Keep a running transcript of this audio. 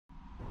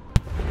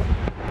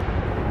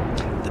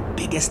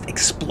biggest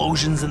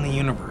explosions in the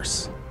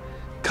universe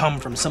come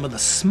from some of the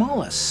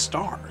smallest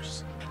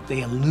stars.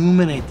 They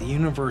illuminate the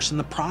universe and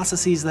the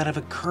processes that have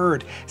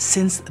occurred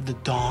since the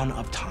dawn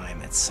of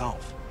time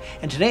itself.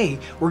 And today,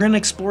 we're going to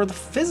explore the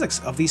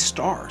physics of these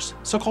stars,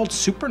 so-called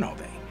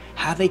supernovae,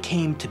 how they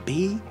came to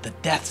be, the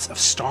deaths of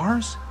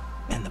stars,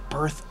 and the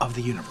birth of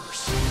the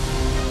universe.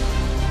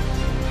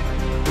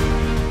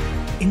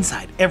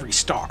 Inside every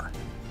star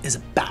is a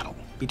battle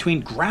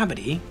between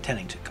gravity,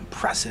 tending to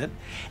compress it,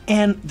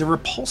 and the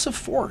repulsive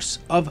force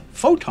of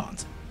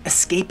photons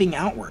escaping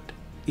outward.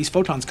 These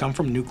photons come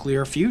from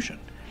nuclear fusion.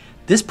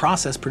 This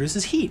process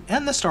produces heat,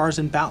 and the star is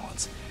in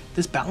balance.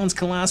 This balance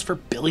can last for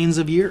billions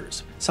of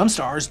years. Some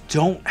stars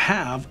don't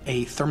have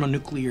a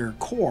thermonuclear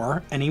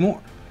core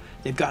anymore.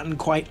 They've gotten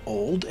quite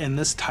old, and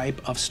this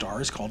type of star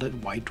is called a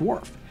white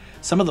dwarf.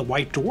 Some of the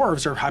white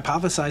dwarfs are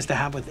hypothesized to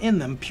have within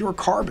them pure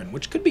carbon,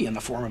 which could be in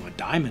the form of a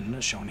diamond,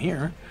 as shown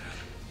here.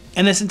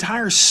 And this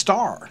entire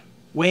star,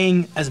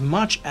 weighing as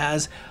much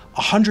as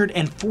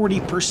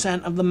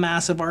 140% of the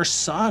mass of our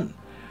sun.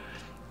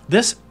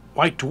 This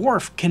white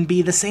dwarf can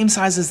be the same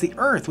size as the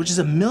Earth, which is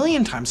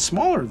 1,000,000 times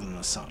smaller than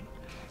the sun.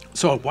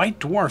 So a white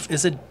dwarf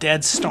is a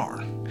dead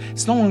star.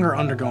 It's no longer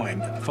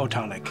undergoing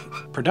photonic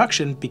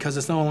production because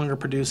it's no longer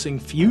producing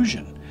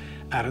fusion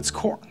at its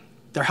core.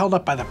 They're held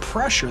up by the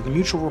pressure, the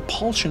mutual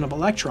repulsion of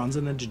electrons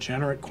in a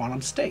degenerate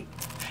quantum state.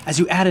 As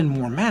you add in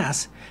more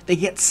mass, they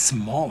get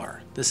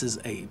smaller. This is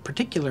a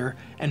particular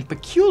and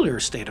peculiar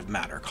state of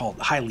matter called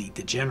highly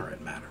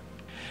degenerate matter.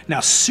 Now,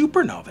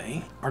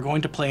 supernovae are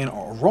going to play a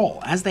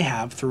role, as they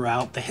have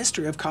throughout the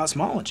history of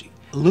cosmology,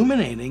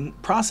 illuminating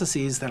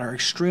processes that are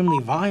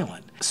extremely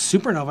violent.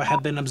 Supernovae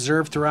have been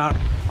observed throughout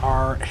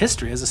our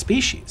history as a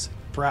species,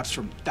 perhaps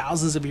from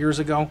thousands of years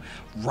ago,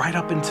 right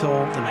up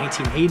until the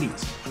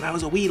 1980s, when I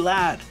was a wee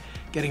lad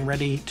getting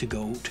ready to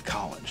go to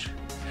college.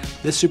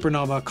 This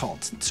supernova, called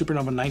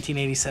supernova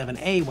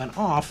 1987A, went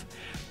off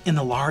in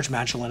the Large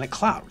Magellanic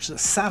Cloud, which is a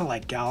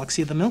satellite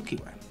galaxy of the Milky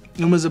Way,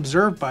 and was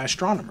observed by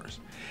astronomers.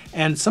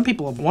 And some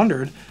people have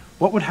wondered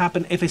what would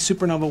happen if a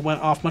supernova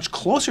went off much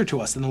closer to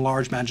us than the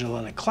Large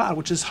Magellanic Cloud,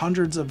 which is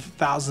hundreds of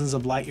thousands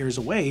of light years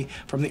away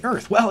from the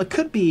Earth. Well, it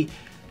could be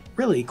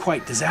really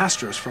quite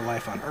disastrous for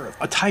life on Earth.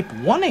 A type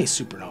 1a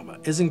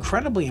supernova is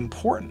incredibly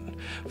important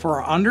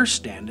for our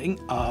understanding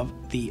of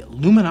the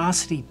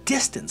luminosity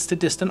distance to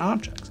distant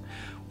objects,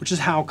 which is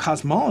how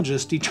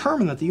cosmologists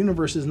determine that the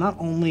universe is not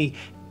only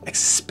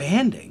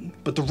expanding,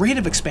 but the rate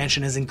of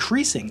expansion is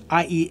increasing,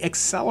 i.e.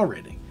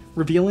 accelerating,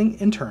 revealing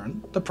in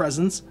turn the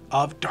presence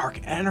of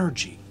dark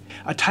energy.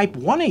 A type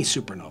 1a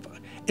supernova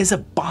is a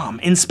bomb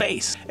in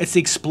space. It's the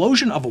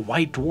explosion of a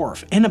white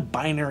dwarf in a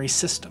binary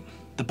system.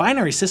 The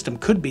binary system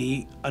could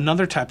be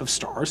another type of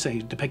star, say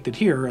depicted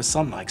here, a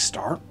sun-like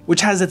star,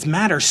 which has its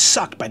matter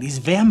sucked by these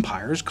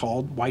vampires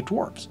called white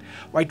dwarfs.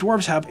 White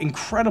dwarfs have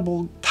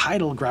incredible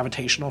tidal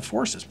gravitational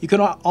forces. You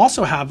could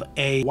also have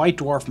a white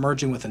dwarf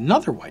merging with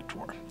another white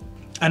dwarf.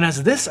 And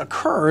as this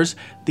occurs,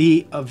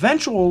 the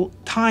eventual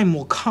time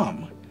will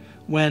come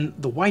when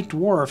the white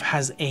dwarf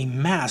has a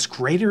mass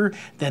greater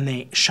than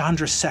the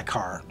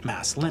Chandrasekhar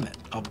mass limit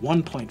of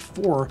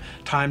 1.4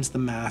 times the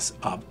mass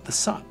of the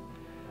sun.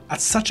 At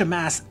such a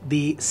mass,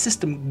 the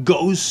system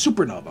goes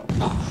supernova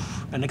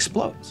and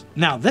explodes.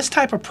 Now, this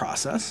type of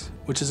process,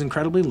 which is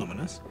incredibly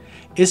luminous,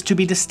 is to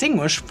be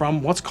distinguished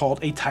from what's called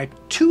a type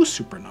 2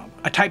 supernova.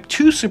 A type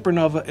 2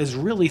 supernova is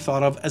really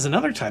thought of as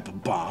another type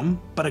of bomb,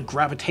 but a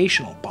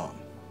gravitational bomb.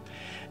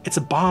 It's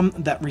a bomb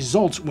that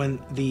results when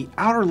the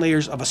outer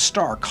layers of a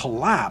star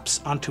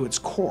collapse onto its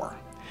core.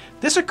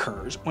 This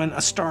occurs when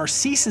a star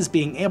ceases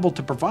being able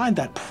to provide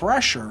that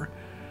pressure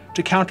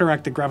to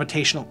counteract the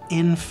gravitational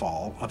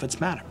infall of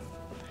its matter.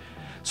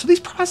 So these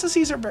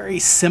processes are very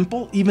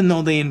simple, even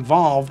though they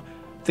involve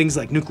things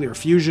like nuclear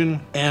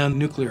fusion and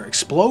nuclear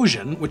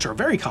explosion, which are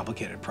very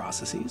complicated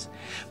processes.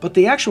 But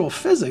the actual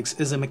physics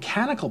is a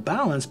mechanical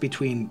balance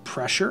between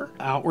pressure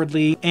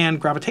outwardly and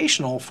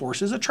gravitational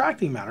forces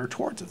attracting matter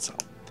towards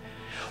itself.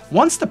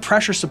 Once the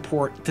pressure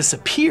support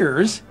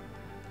disappears,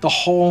 the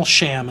whole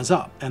sham is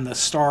up, and the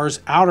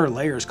star's outer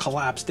layers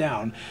collapse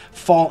down,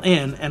 fall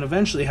in, and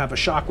eventually have a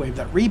shockwave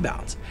that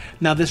rebounds.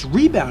 Now, this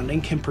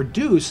rebounding can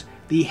produce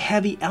the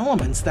heavy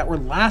elements that were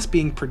last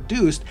being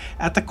produced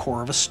at the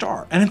core of a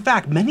star. And in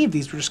fact, many of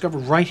these were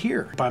discovered right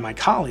here by my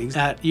colleagues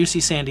at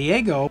UC San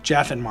Diego,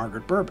 Jeff and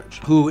Margaret Burbidge,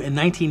 who in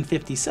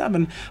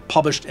 1957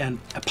 published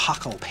an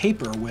epochal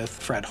paper with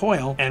Fred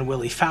Hoyle and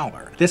Willie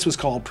Fowler. This was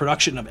called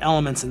Production of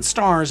Elements in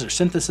Stars, or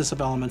Synthesis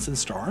of Elements in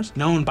Stars,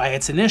 known by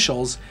its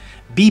initials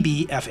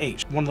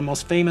BBFH. One of the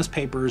most famous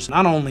papers,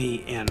 not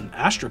only in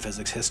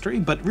astrophysics history,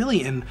 but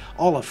really in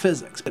all of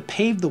physics. It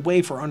paved the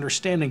way for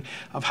understanding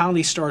of how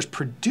these stars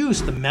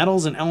produce the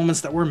metals and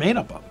elements that we're made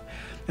up of.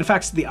 In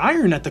fact, the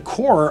iron at the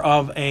core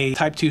of a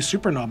type 2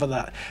 supernova,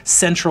 that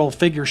central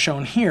figure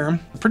shown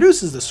here,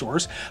 produces the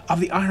source of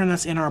the iron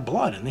that's in our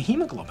blood and the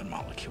hemoglobin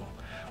molecule.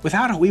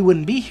 Without it, we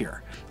wouldn't be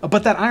here.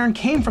 But that iron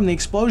came from the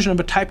explosion of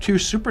a type 2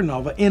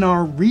 supernova in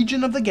our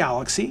region of the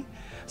galaxy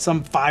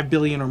some 5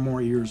 billion or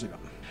more years ago.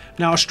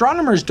 Now,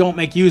 astronomers don't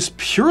make use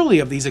purely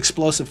of these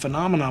explosive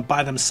phenomena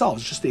by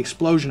themselves, just the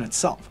explosion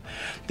itself.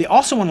 They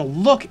also want to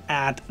look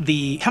at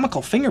the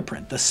chemical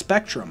fingerprint, the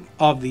spectrum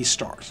of these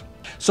stars.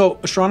 So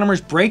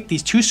astronomers break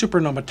these two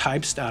supernova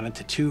types down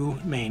into two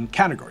main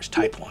categories,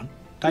 type 1,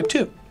 type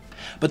 2.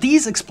 But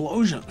these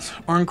explosions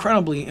are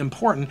incredibly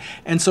important,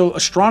 and so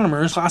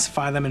astronomers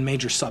classify them in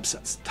major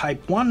subsets.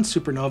 Type 1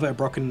 supernova are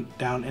broken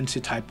down into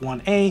type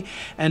 1a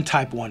and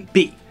type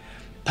 1b.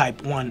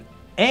 Type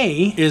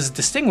 1A is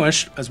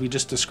distinguished, as we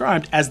just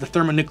described, as the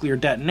thermonuclear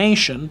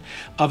detonation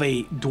of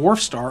a dwarf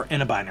star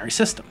in a binary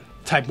system.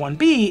 Type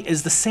 1b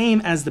is the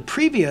same as the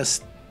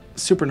previous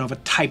supernova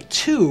type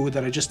 2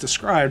 that I just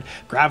described,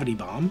 gravity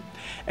bomb,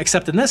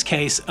 except in this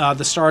case,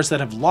 the stars that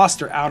have lost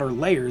their outer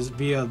layers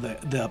via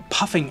the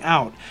puffing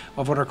out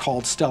of what are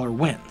called stellar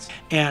winds.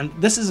 And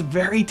this is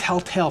very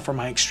telltale for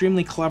my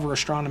extremely clever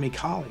astronomy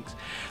colleagues.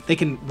 They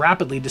can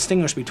rapidly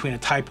distinguish between a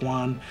type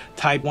 1,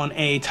 type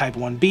 1a, type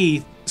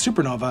 1b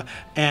supernova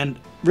and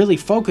really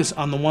focus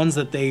on the ones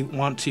that they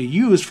want to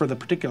use for the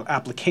particular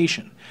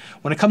application.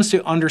 When it comes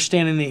to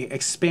understanding the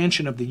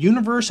expansion of the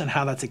universe and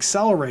how that's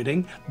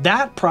accelerating,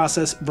 that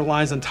process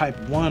relies on type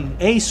 1a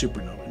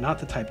supernova, not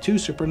the type 2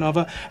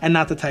 supernova and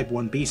not the type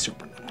 1b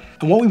supernova.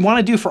 And what we want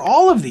to do for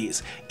all of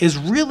these is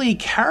really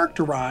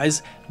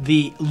characterize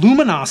the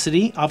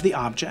luminosity of the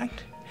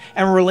object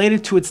and relate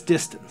it to its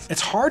distance.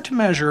 It's hard to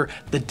measure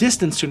the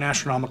distance to an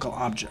astronomical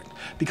object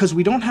because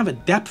we don't have a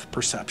depth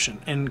perception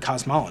in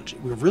cosmology.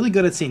 We're really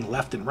good at seeing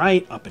left and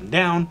right, up and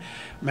down,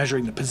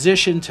 measuring the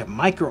position to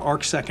micro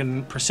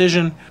arcsecond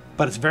precision,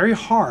 but it's very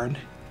hard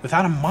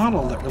without a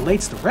model that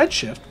relates the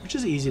redshift, which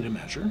is easy to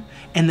measure,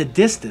 and the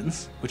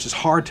distance, which is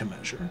hard to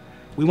measure.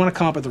 We want to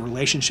come up with a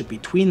relationship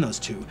between those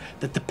two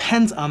that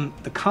depends on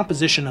the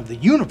composition of the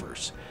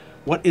universe.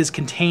 What is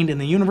contained in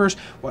the universe,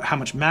 how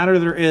much matter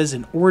there is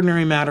in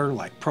ordinary matter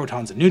like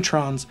protons and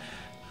neutrons,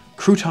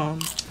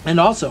 croutons, and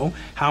also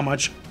how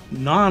much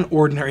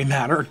non-ordinary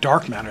matter, or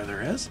dark matter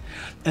there is,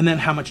 and then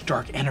how much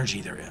dark energy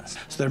there is.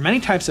 So there are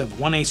many types of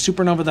 1A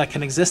supernova that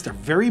can exist. They're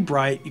very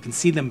bright. You can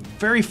see them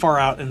very far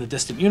out in the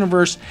distant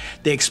universe.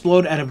 They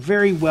explode at a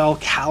very well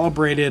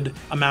calibrated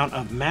amount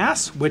of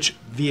mass, which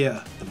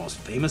via the most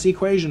famous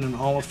equation in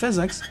all of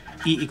physics,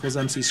 E equals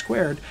mc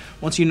squared,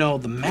 once you know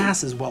the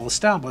mass is well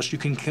established, you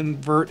can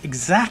convert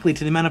exactly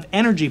to the amount of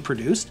energy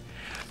produced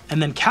and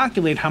then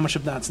calculate how much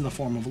of that's in the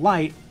form of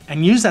light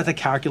and use that to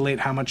calculate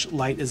how much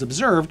light is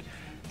observed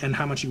and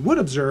how much you would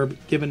observe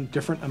given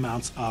different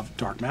amounts of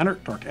dark matter,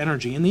 dark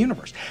energy in the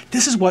universe.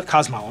 This is what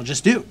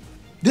cosmologists do.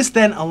 This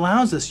then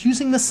allows us,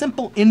 using the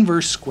simple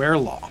inverse square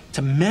law,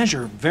 to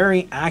measure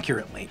very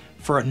accurately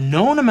for a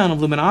known amount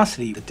of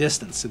luminosity the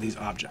distance to these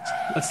objects.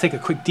 Let's take a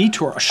quick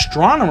detour.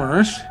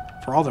 Astronomers,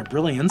 for all their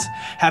brilliance,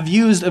 have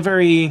used a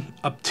very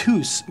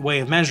obtuse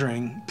way of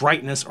measuring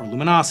brightness or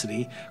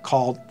luminosity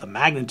called the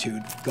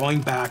magnitude,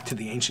 going back to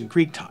the ancient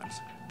Greek times.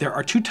 There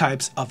are two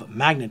types of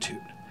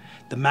magnitude.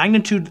 The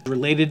magnitude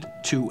related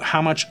to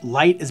how much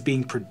light is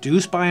being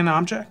produced by an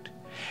object,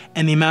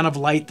 and the amount of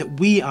light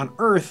that we on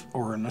Earth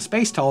or in a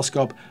space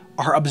telescope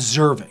are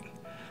observing.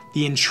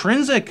 The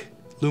intrinsic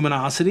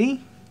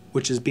luminosity,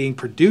 which is being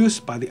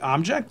produced by the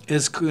object,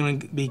 is going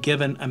to be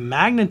given a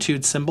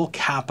magnitude symbol,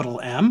 capital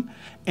M,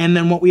 and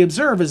then what we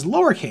observe is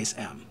lowercase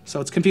m.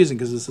 So it's confusing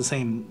because it's the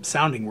same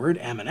sounding word,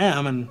 M,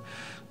 and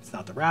it's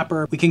not the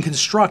wrapper. We can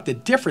construct the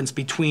difference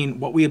between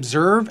what we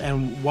observe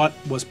and what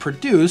was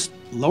produced,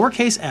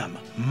 lowercase m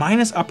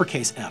minus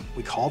uppercase m.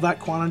 We call that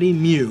quantity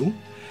mu.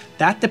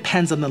 That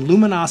depends on the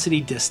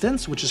luminosity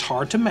distance, which is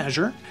hard to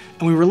measure,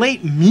 and we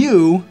relate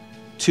mu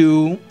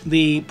to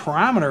the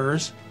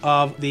parameters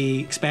of the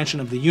expansion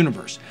of the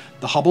universe.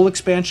 The Hubble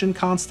expansion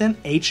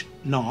constant,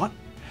 h0,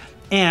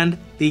 and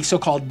the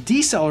so-called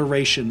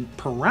deceleration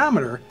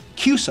parameter,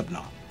 q sub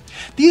 0.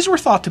 These were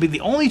thought to be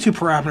the only two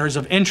parameters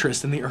of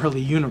interest in the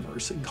early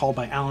universe. Called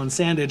by Alan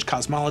Sandage,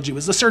 cosmology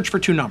was the search for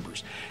two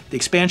numbers: the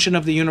expansion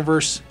of the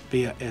universe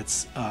via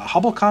its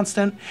Hubble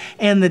constant,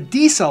 and the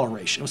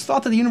deceleration. It was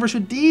thought that the universe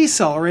would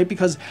decelerate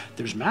because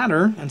there's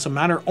matter, and so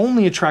matter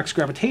only attracts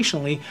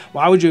gravitationally.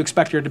 Why would you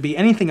expect there to be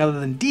anything other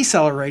than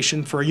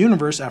deceleration for a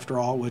universe, after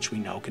all, which we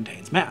know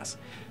contains mass?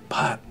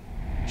 But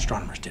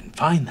astronomers didn't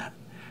find that.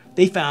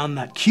 They found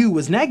that Q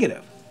was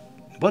negative.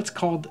 What's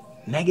called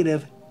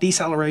negative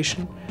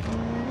deceleration.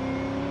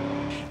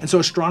 And so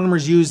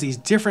astronomers use these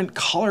different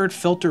colored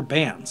filter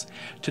bands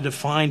to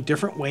define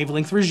different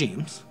wavelength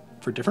regimes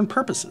for different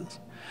purposes.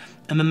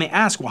 And then they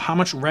ask, well, how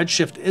much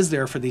redshift is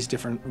there for these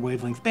different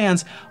wavelength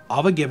bands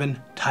of a given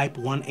type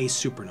 1A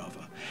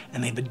supernova?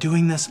 And they've been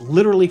doing this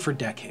literally for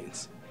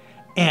decades.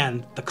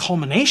 And the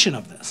culmination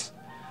of this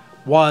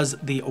was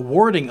the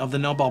awarding of the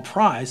Nobel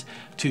Prize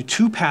to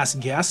two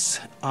past guests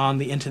on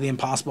the Into the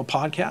Impossible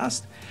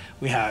podcast.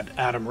 We had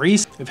Adam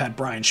Riess, we've had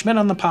Brian Schmidt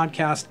on the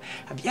podcast,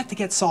 have yet to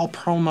get Saul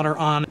Perlmutter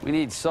on. We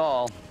need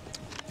Saul.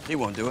 He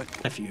won't do it.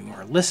 If you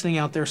are listening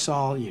out there,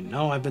 Saul, you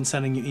know I've been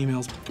sending you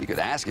emails. You could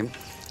ask him.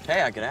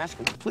 okay, I could ask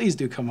him. Please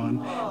do come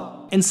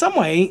on. In some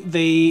way,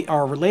 they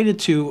are related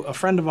to a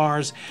friend of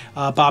ours,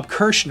 Bob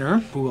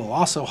Kirshner, who will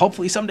also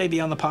hopefully someday be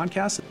on the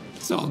podcast.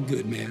 It's all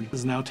good, man.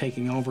 Is now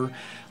taking over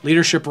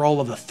leadership role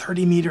of the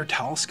 30-meter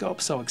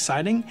telescope. So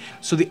exciting.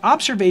 So the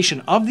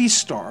observation of these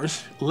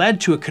stars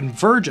led to a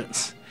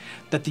convergence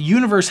that the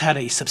universe had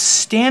a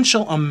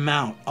substantial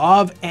amount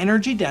of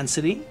energy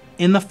density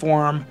in the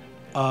form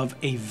of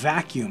a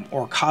vacuum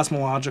or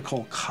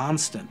cosmological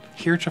constant,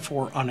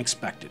 heretofore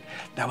unexpected.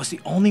 That was the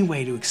only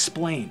way to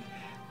explain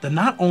the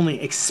not only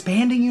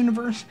expanding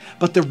universe,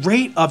 but the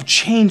rate of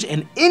change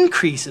and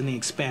increase in the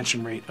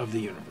expansion rate of the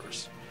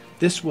universe.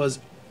 This was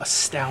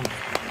astounding.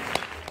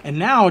 And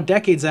now,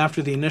 decades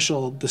after the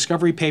initial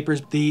discovery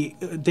papers, the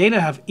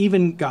data have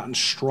even gotten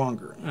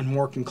stronger and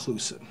more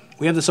conclusive.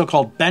 We have the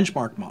so-called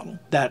benchmark model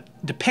that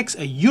depicts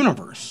a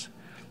universe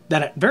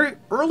that at very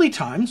early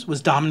times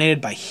was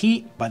dominated by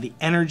heat, by the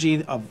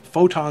energy of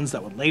photons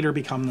that would later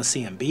become the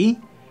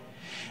CMB.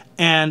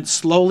 And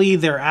slowly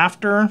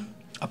thereafter,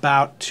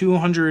 about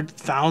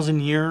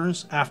 200,000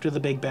 years after the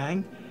Big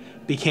Bang,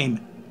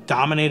 became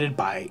dominated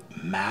by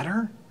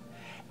matter.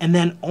 And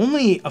then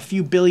only a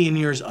few billion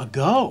years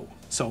ago,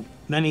 so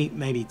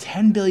maybe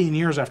 10 billion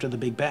years after the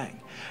Big Bang,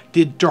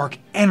 did dark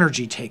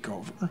energy take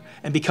over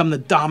and become the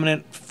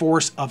dominant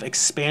force of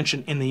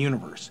expansion in the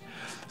universe.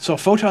 So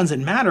photons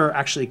and matter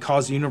actually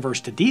cause the universe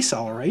to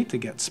decelerate, to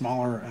get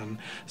smaller and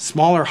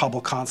smaller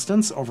Hubble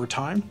constants over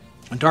time.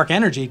 And dark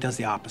energy does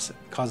the opposite,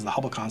 causes the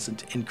Hubble constant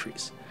to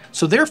increase.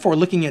 So therefore,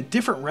 looking at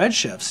different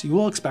redshifts, you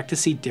will expect to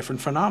see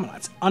different phenomena.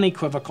 It's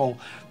unequivocal.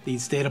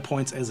 These data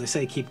points, as I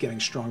say, keep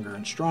getting stronger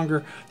and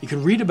stronger. You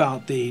can read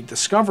about the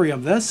discovery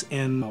of this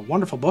in a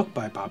wonderful book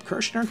by Bob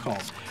Kirshner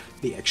called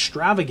The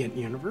Extravagant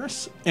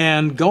Universe.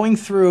 And going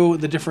through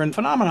the different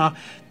phenomena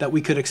that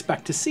we could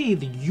expect to see,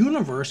 the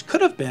universe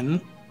could have been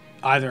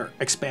either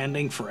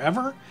expanding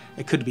forever,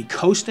 it could be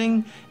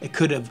coasting, it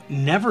could have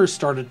never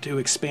started to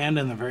expand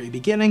in the very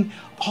beginning.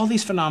 All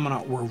these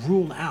phenomena were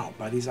ruled out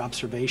by these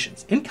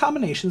observations in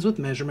combinations with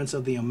measurements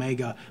of the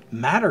omega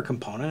matter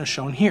component as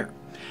shown here.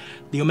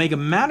 The omega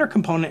matter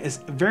component is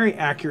very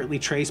accurately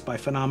traced by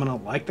phenomena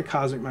like the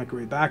cosmic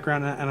microwave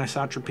background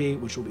anisotropy,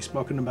 which will be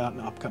spoken about in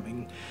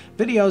upcoming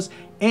videos,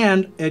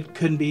 and it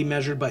can be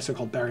measured by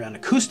so-called baryon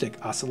acoustic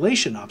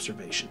oscillation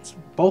observations,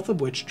 both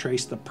of which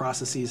trace the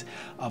processes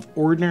of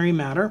ordinary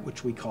matter,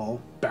 which we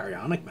call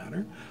baryonic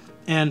matter,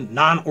 and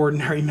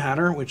non-ordinary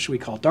matter, which we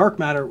call dark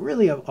matter,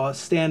 really a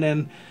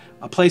stand-in,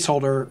 a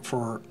placeholder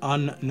for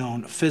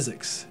unknown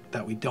physics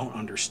that we don't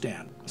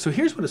understand. So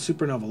here's what a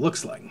supernova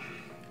looks like.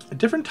 At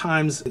different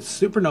times, a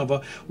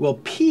supernova will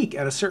peak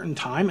at a certain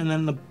time, and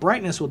then the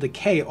brightness will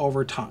decay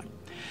over time.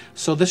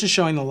 So this is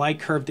showing the light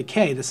curve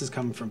decay. This is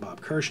coming from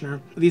Bob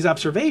Kirshner. These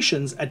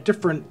observations at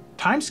different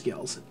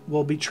timescales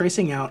will be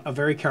tracing out a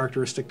very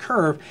characteristic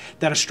curve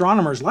that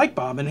astronomers like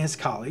Bob and his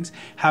colleagues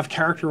have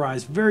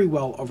characterized very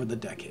well over the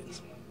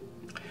decades.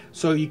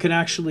 So you can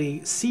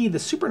actually see the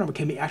supernova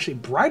can be actually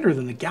brighter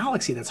than the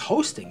galaxy that's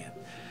hosting it,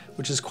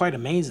 which is quite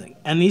amazing.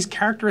 And these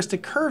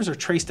characteristic curves are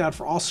traced out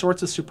for all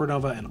sorts of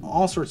supernova and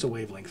all sorts of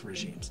wavelength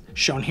regimes.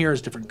 Shown here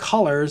as different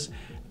colors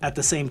at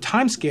the same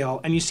time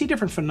scale, and you see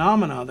different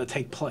phenomena that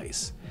take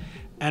place.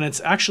 And it's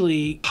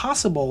actually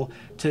possible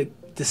to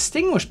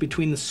distinguish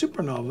between the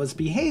supernova's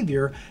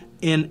behavior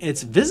in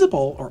its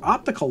visible or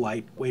optical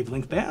light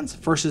wavelength bands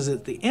versus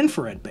the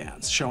infrared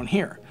bands shown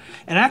here.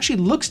 And it actually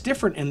looks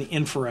different in the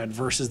infrared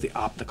versus the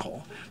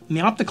optical. In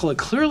the optical, it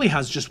clearly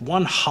has just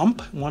one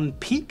hump, one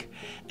peak,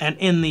 and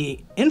in the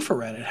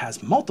infrared, it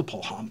has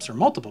multiple humps or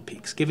multiple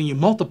peaks, giving you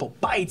multiple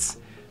bites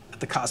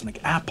at the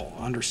cosmic apple,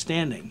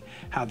 understanding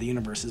how the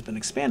universe has been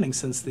expanding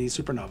since the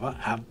supernova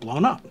have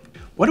blown up.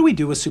 What do we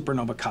do with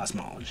supernova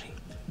cosmology?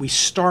 We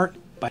start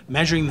by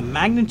measuring the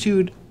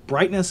magnitude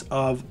brightness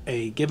of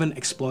a given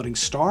exploding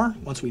star.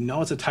 Once we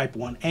know it's a type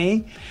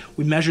 1a,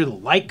 we measure the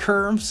light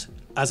curves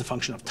as a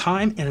function of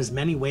time in as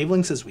many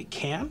wavelengths as we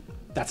can.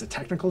 That's a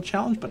technical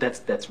challenge, but that's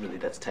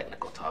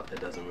technical talk. That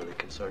doesn't really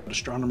concern me.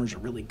 Astronomers are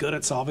really good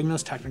at solving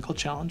those technical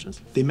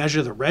challenges. They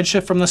measure the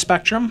redshift from the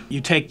spectrum.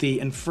 You take the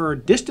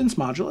inferred distance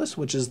modulus,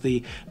 which is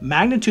the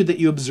magnitude that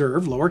you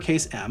observe,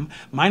 lowercase m,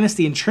 minus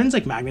the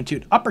intrinsic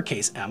magnitude,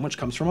 uppercase M, which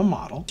comes from a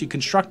model. You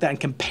construct that and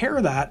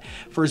compare that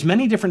for as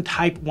many different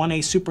type 1a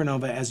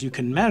supernova as you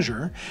can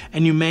measure,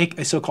 and you make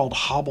a so-called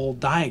Hubble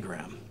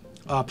diagram,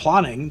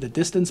 plotting the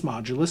distance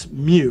modulus,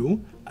 mu,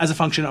 as a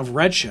function of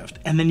redshift,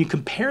 and then you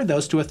compare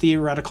those to a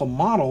theoretical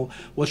model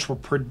which will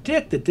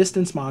predict the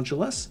distance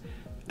modulus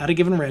at a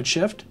given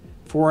redshift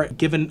for a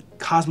given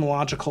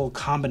cosmological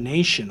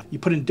combination. You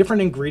put in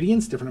different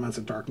ingredients, different amounts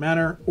of dark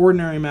matter,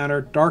 ordinary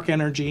matter, dark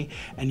energy,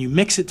 and you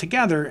mix it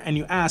together and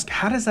you ask,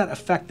 how does that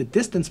affect the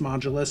distance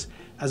modulus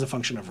as a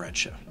function of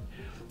redshift?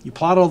 You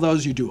plot all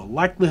those, you do a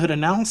likelihood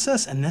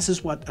analysis, and this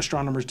is what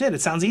astronomers did. It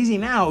sounds easy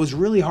now, it was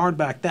really hard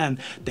back then.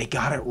 They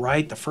got it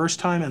right the first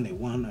time and they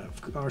won, of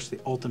course,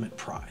 the ultimate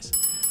prize.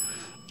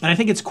 And I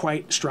think it's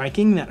quite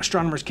striking that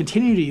astronomers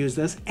continue to use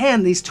this,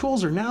 and these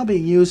tools are now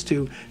being used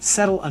to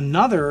settle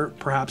another,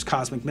 perhaps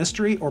cosmic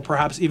mystery, or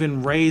perhaps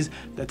even raise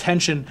the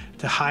attention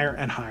to higher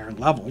and higher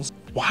levels.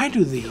 Why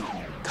do the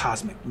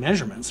cosmic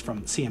measurements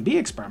from CMB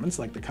experiments,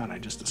 like the kind I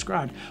just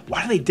described,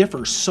 why do they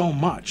differ so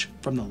much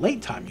from the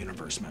late-time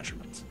universe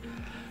measurements?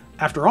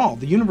 After all,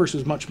 the universe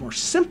was much more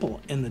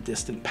simple in the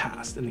distant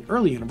past, in the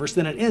early universe,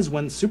 than it is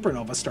when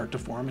supernovas start to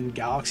form and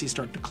galaxies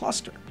start to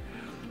cluster.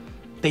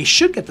 They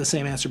should get the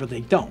same answer, but they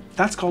don't.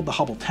 That's called the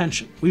Hubble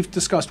tension. We've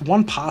discussed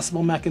one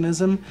possible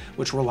mechanism,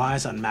 which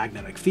relies on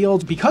magnetic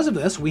fields. Because of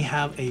this, we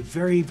have a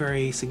very,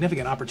 very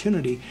significant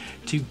opportunity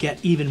to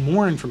get even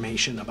more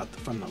information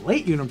from the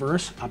late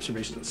universe,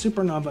 observations of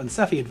supernova and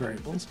Cepheid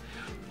variables,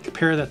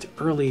 compare that to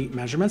early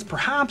measurements,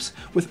 perhaps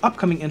with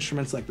upcoming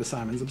instruments like the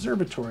Simons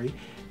Observatory,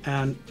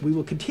 and we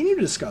will continue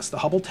to discuss the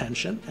Hubble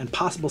tension and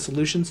possible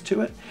solutions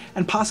to it,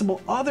 and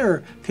possible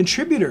other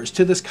contributors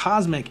to this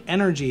cosmic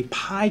energy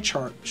pie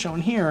chart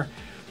shown here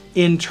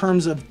in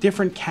terms of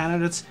different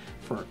candidates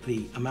for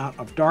the amount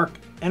of dark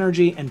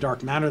energy and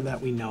dark matter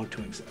that we know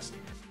to exist.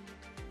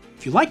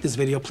 If you like this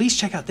video, please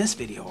check out this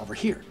video over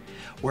here,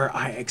 where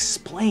I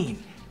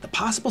explain the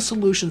possible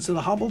solutions to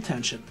the Hubble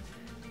tension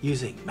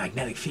using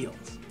magnetic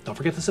fields. Don't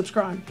forget to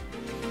subscribe.